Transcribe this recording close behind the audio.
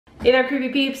Hey there, creepy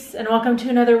peeps, and welcome to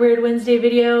another Weird Wednesday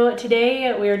video.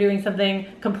 Today we are doing something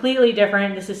completely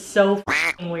different. This is so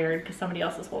f***ing weird because somebody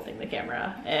else is holding the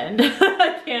camera and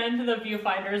again the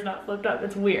viewfinder is not flipped up.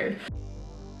 It's weird.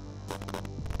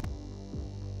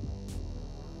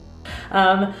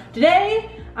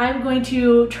 Today I'm going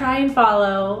to try and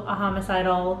follow a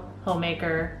Homicidal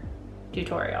Homemaker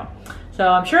tutorial. So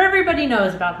I'm sure everybody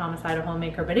knows about Homicidal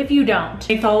Homemaker, but if you don't,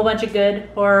 makes a whole bunch of good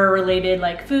horror related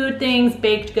like food things,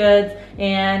 baked goods,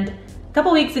 and a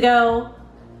couple weeks ago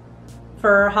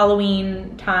for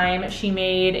Halloween time, she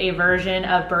made a version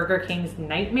of Burger King's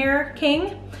Nightmare King,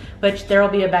 which there will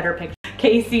be a better picture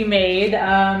Casey made.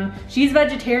 She's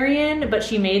vegetarian, but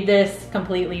she made this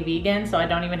completely vegan, so I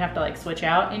don't even have to like switch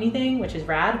out anything, which is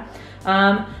rad. So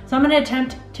I'm gonna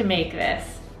attempt to make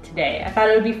this today. I thought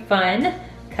it would be fun.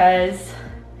 Cause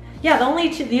yeah, the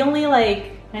only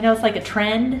like, I know it's like a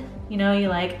trend, you know, you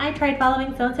like, I tried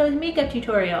following so-and-so's makeup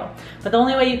tutorial. But the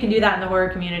only way you can do that in the horror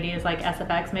community is like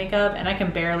SFX makeup, and I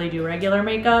can barely do regular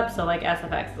makeup, so like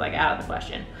SFX is like out of the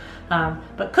question.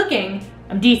 But cooking,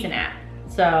 I'm decent at.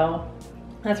 So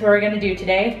that's what we're gonna do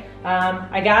today.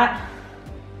 I got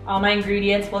all my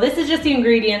ingredients. Well, this is just the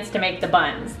ingredients to make the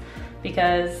buns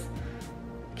because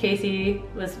Casey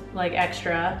was like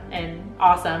extra and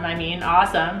awesome, and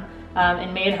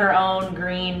made her own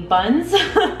green buns.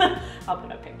 I'll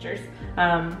put up pictures.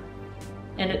 So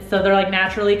they're like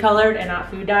naturally colored and not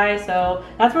food dye. So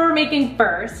that's what we're making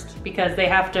first because they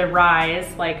have to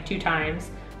rise like 2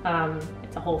 times.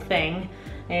 It's a whole thing.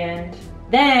 And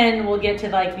then we'll get to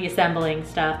like the assembling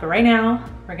stuff. But right now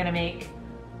we're gonna make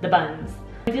the buns.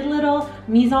 I did a little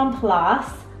mise en place. I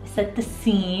set the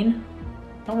scene.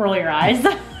 Don't roll your eyes.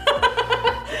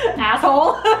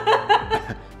 Asshole.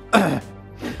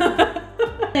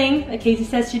 Thing that Casey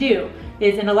says to do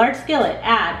is in a large skillet,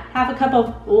 add 1/2 cup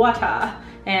of water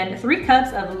and 3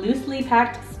 cups of loosely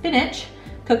packed spinach.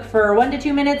 Cook for 1 to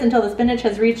 2 minutes until the spinach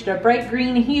has reached a bright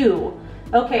green hue.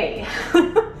 Okay,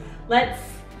 let's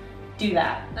do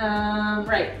that.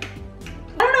 Right.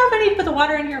 I don't know if I need to put the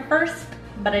water in here first,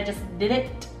 but I just did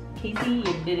it. Casey,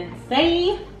 you didn't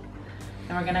say.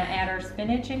 And we're gonna add our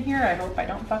spinach in here. I hope I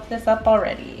don't fuck this up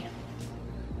already.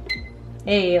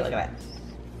 Hey, look at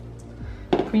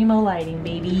that. Primo lighting,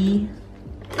 baby.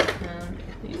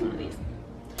 Use one of these.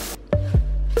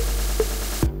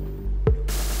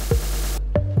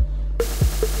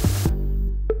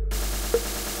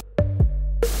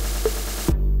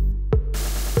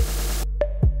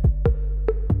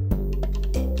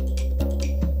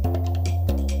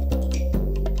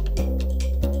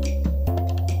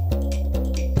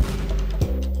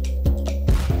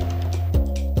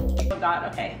 God,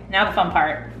 okay. Now the fun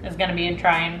part is gonna be to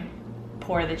try and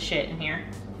pour this shit in here.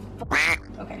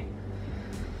 Okay.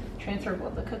 Transfer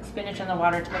both the cooked spinach and the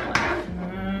water to the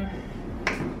blender.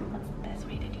 What's the best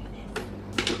way to do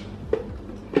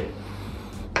this?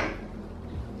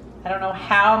 I don't know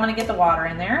how I'm gonna get the water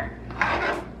in there,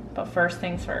 but first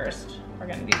things first, we're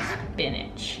gonna do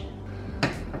spinach.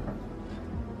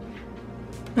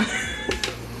 I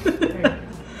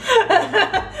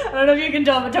don't know if you can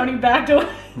tell, but Tony backed away.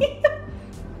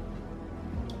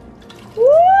 Woo!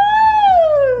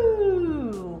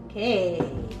 Okay.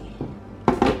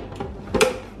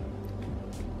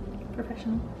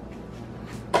 Professional.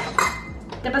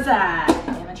 Step aside,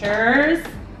 amateurs.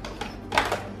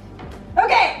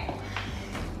 Okay.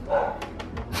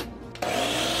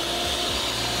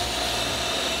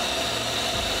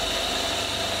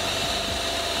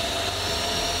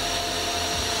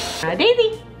 Daisy.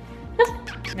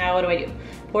 Now what do?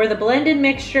 Pour the blended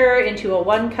mixture into a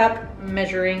 1 cup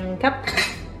measuring cup.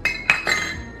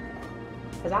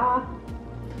 Huzzah!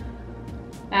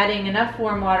 Adding enough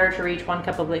warm water to reach 1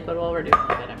 cup of liquid. While we're doing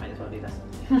it, I might as well do this.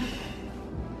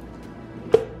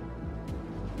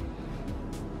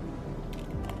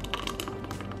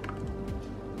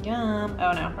 Yum!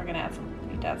 Oh no, we're gonna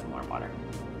need to add some warm water.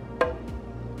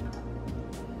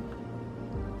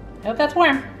 I hope that's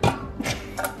warm.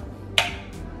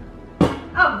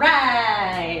 All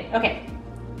right. Okay.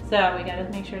 So we gotta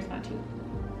make sure it's not too.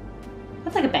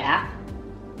 That's like a bath.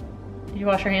 Did you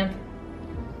wash your hands?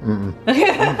 Mm-mm. I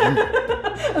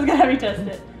was gonna have you test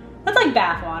it. That's like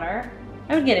bath water.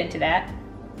 I would get into that.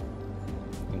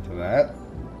 Into that?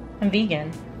 I'm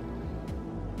vegan.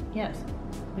 Yes.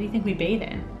 What do you think we bathe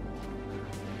in?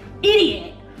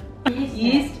 Idiot!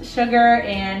 Yeast, sugar,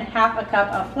 and 1/2 cup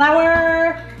of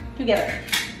flour together.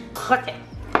 Okay.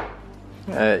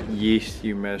 Yeast,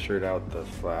 you measured out the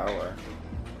flour.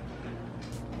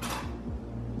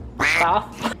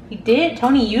 Off. He did.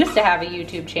 Tony used to have a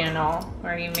YouTube channel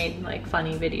where he made like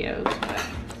funny videos. But...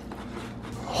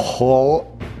 Oh,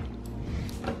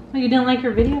 Oh, you didn't like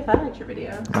your videos? I liked your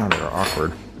videos. Oh, they were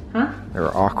awkward. Huh? They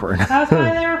were awkward. That's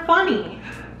why they were funny.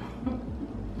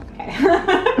 Okay.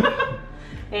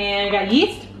 And you got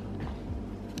yeast.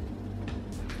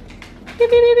 Beep, beep,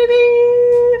 beep, beep,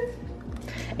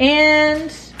 beep.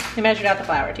 And you measured out the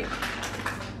flour too.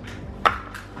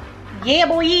 Yeah,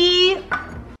 boy.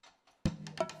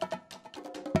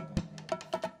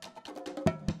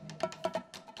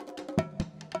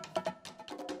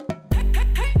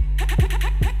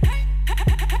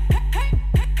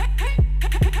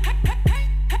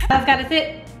 That's gotta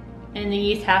sit, and the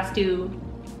yeast has to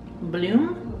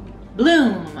bloom.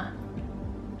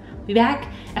 Be back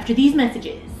after these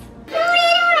messages.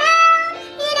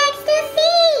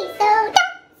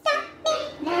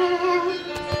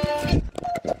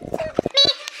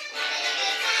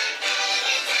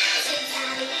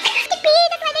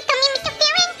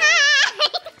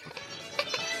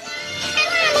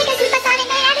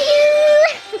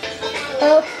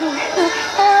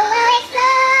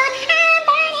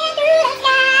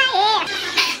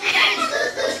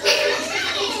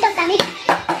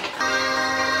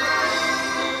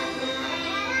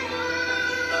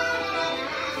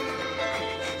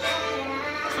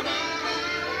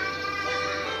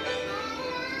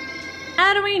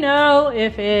 How do we know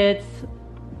if it's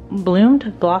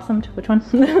bloomed, blossomed? Which one?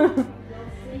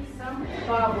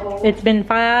 It's been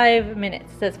 5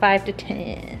 minutes. It says 5 to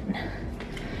 10.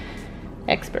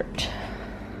 Expert.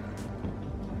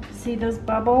 See those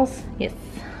bubbles? Yes.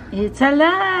 It's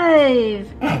alive!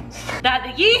 That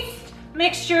the yeast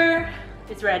mixture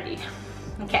is ready.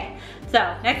 Okay, so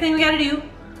next thing we gotta do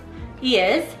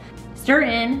is stir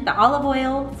in the olive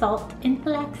oil, salt, and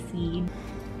flaxseed.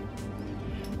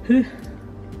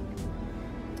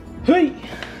 Hey.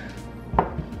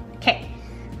 Okay.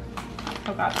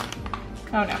 Oh god.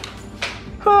 Oh no.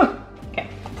 Okay.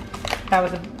 That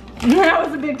was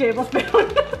a big tablespoon.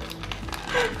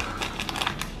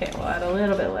 Okay, we'll add a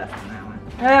little bit less on that one.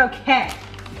 Okay.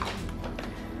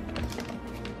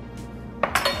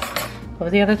 What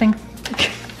was the other thing? What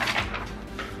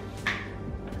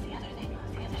was the other thing?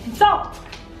 Salt!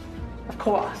 Of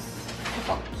course.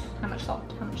 Salt. How much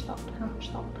salt? How much salt? How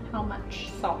much salt? How much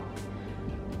salt?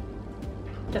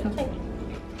 Doesn't say.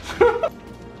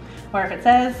 Or if it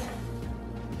says,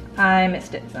 I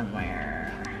missed it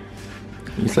somewhere.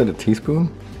 You said a teaspoon?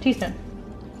 Teaspoon.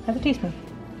 Have a teaspoon.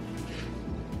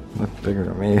 Looks bigger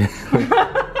to me.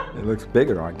 It looks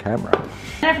bigger on camera.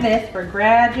 After this, we're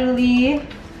gradually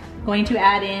going to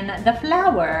add in the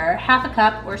flour, half a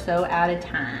cup or so at a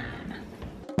time.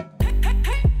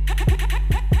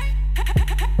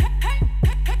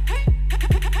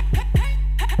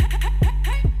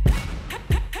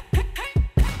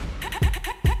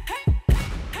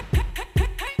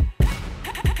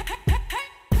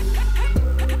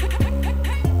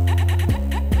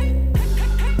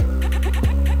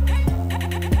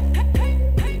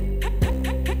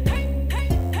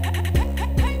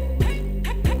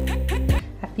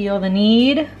 Feel the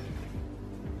need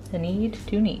to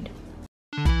need.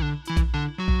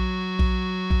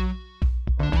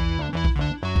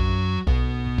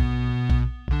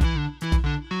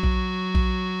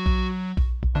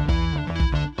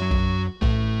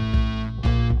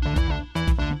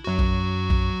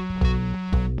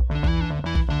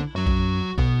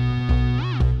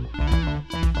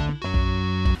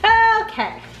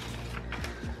 Okay.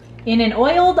 In an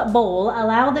oiled bowl,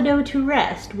 allow the dough to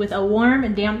rest with a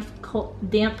warm, damp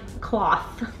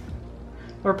cloth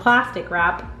or plastic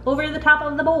wrap over the top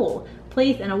of the bowl.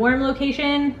 Place in a warm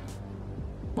location.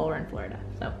 Well, we're in Florida,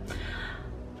 so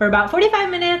for about 45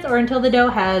 minutes or until the dough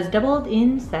has doubled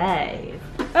in size.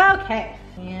 Okay,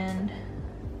 and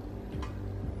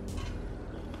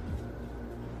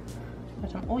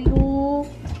put some oil.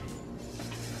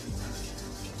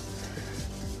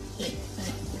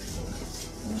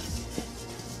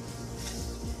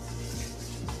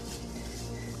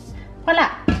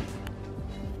 Voila.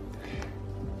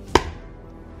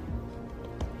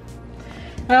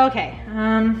 Okay.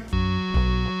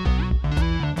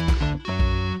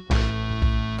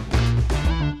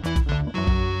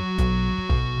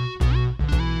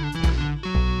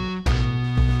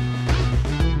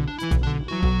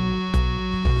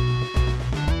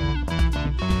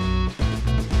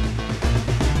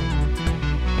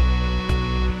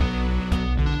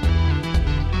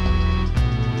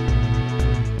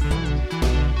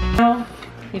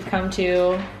 We've come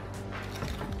to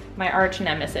my arch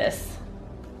nemesis,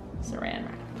 Saran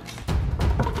wrap.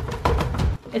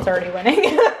 It's already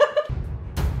winning.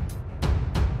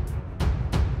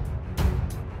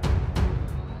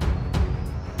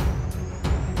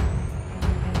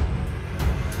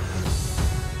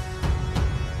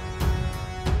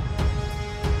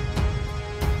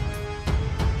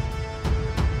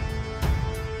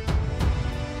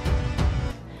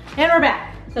 And we're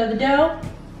back. So the dough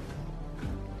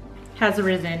has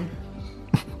risen.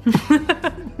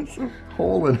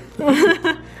 Hole in.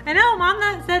 I know,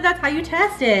 Mom said that's how you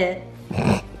test it.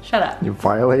 Shut up. You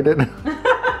violated.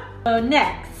 So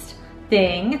next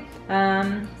thing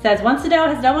says once the dough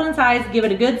has doubled in size, give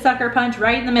it a good sucker punch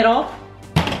right in the middle.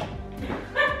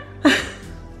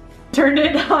 Turn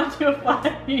it onto a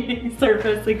flat kneading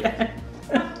surface again.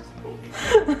 I'm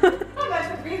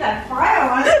about to breathe that fire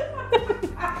on it.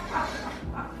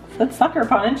 That's sucker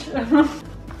punch.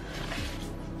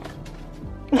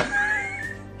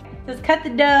 Just cut the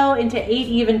dough into 8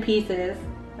 even pieces.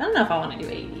 I don't know if I want to do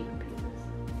 8 even pieces.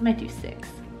 I might do 6.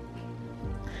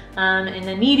 And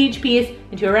then knead each piece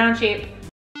into a round shape.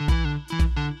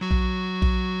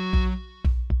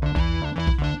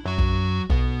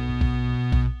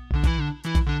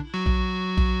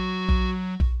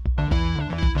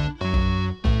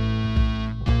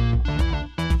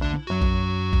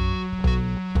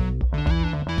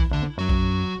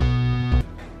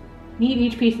 Knead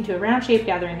each piece into a round shape,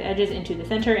 gathering the edges into the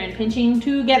center and pinching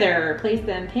together. Place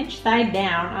them pinch side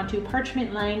down onto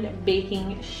parchment-lined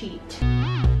baking sheet.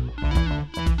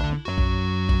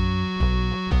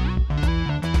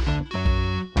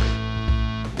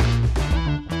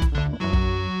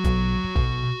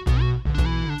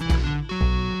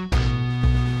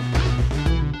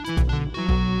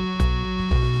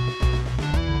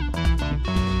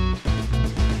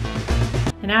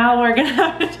 Now we're gonna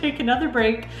have to take another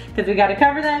break because we gotta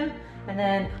cover them and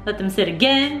then let them sit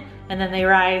again and then they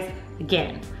rise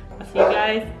again. I'll see you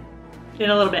guys in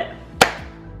a little bit.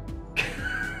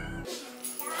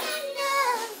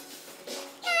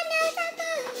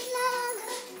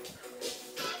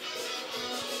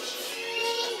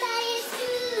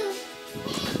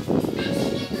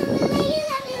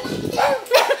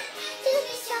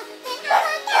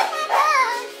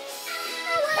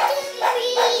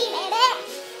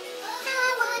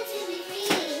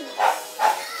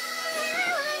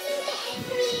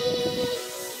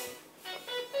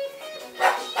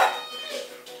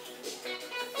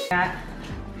 Got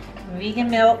vegan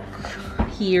milk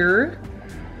here.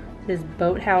 This is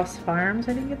Boathouse Farms,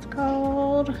 I think it's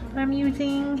called, that I'm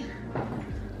using.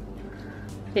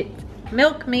 It's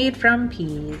milk made from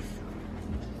peas.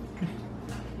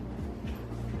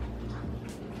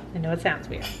 I know it sounds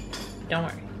weird. Don't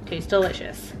worry, tastes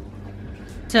delicious.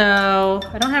 So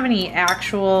I don't have any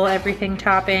actual everything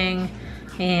topping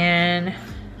and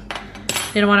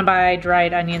didn't want to buy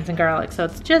dried onions and garlic, so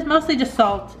it's just mostly just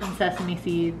salt and sesame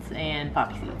seeds and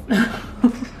poppy seeds.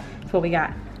 That's what we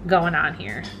got going on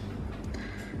here.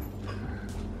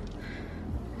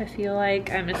 I feel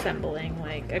like I'm assembling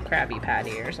like a Krabby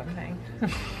Patty or something.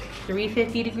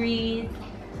 350 degrees.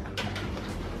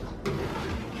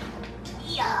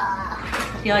 Yeah.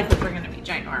 I feel like these are gonna be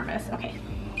ginormous. Okay.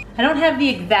 I don't have the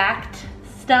exact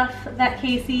stuff that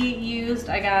Casey used.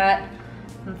 I got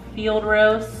some field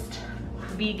roast,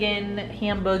 vegan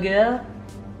hamburger,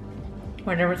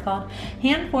 whatever it's called,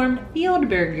 hand-formed field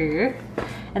burger,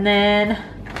 and then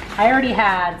I already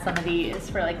had some of these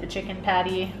for like the chicken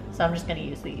patty, so I'm just gonna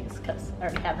use these because I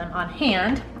already have them on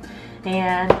hand.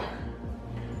 And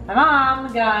my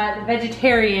mom got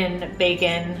vegetarian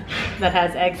bacon that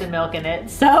has eggs and milk in it,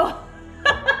 so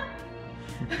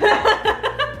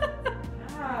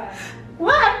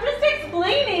well, I'm just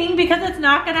explaining because it's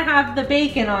not gonna have the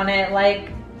bacon on it like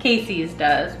Casey's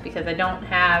does, because I don't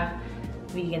have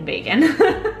vegan bacon.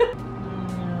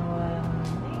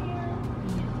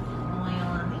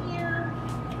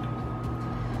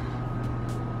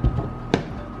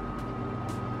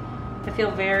 I feel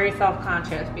very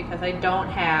self-conscious because I don't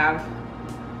have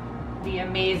the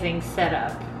amazing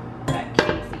setup that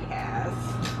Casey has.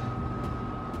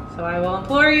 So I will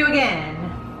implore you again,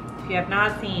 if you have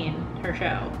not seen her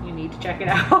show, you need to check it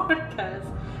out because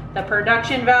the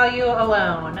production value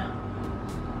alone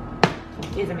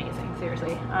is amazing,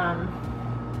 seriously.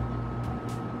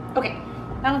 Okay,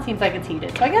 that one seems like it's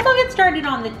heated. So I guess I'll get started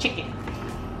on the chicken.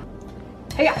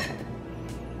 Hey, yeah.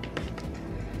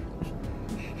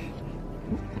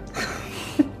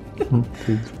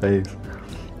 His face.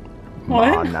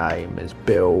 What? My name is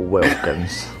Bill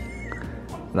Wilkins.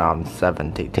 And I'm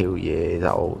 72 years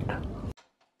old.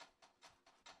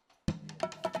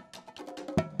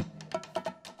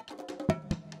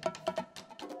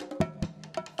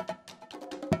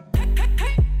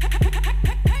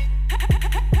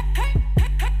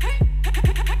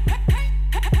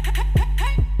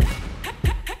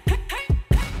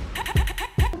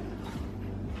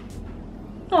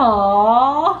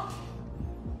 Aww.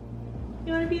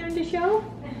 You want to be on the show?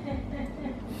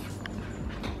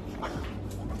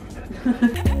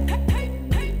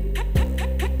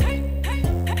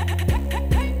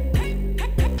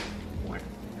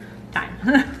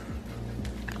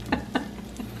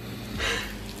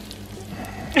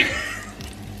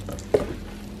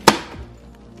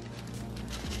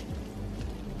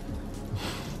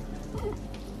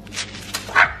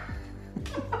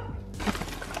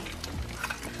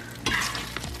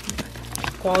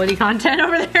 Quality content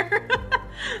over there.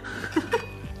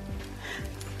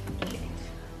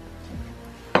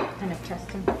 Kind of test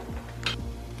him.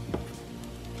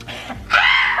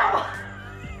 Ow!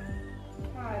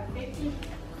 God, Vicky.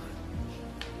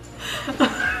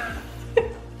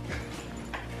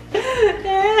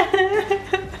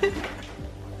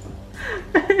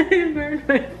 You burned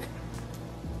my... You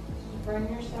burn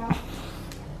yourself?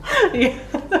 Yeah.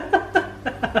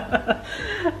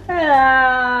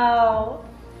 Ow.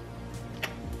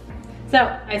 So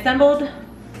I assembled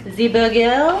the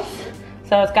burgers.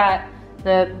 So it's got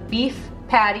the beef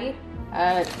patty.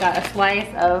 It's got a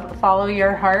slice of Follow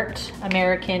Your Heart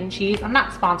American cheese. I'm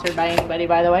not sponsored by anybody,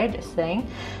 by the way, just saying.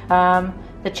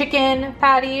 The chicken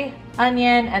patty,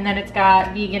 onion, and then it's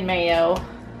got vegan mayo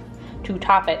to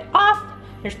top it off.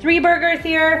 There's 3 burgers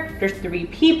here. There's 3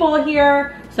 people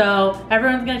here. So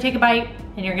everyone's gonna take a bite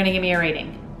and you're gonna give me a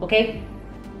rating, okay?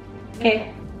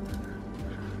 Okay.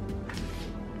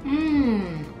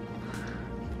 Mmm.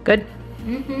 Good?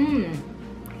 Mm-hmm.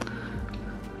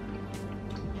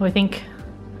 What do you think?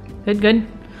 Good, good?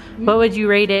 Mm-hmm. What would you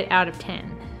rate it out of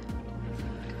 10?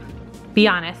 Be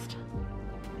honest.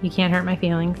 You can't hurt my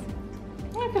feelings.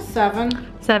 Like a 7.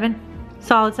 7?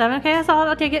 Solid 7? Okay, that's solid,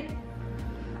 I'll take it. What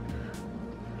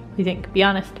do you think? Be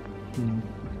honest.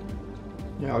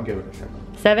 Yeah, I'll give it a 7.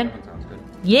 7? 7 sounds good.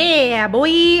 Yeah,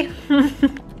 boy!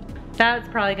 That's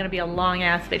probably gonna be a long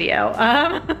ass video.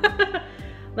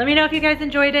 Let me know if you guys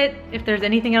enjoyed it, if there's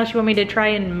anything else you want me to try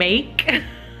and make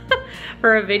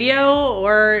for a video,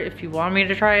 or if you want me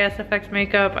to try SFX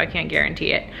makeup, I can't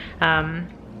guarantee it.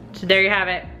 So there you have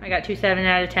it. I got 2 7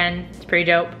 out of 10. It's pretty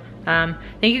dope.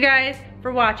 Thank you guys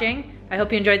for watching. I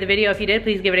hope you enjoyed the video. If you did,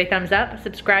 please give it a thumbs up.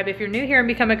 Subscribe if you're new here and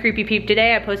become a creepy peep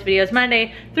today. I post videos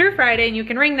Monday through Friday, and you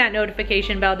can ring that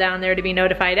notification bell down there to be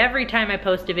notified every time I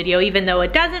post a video, even though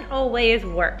it doesn't always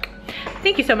work.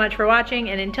 Thank you so much for watching,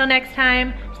 and until next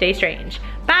time, stay strange.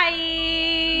 Bye!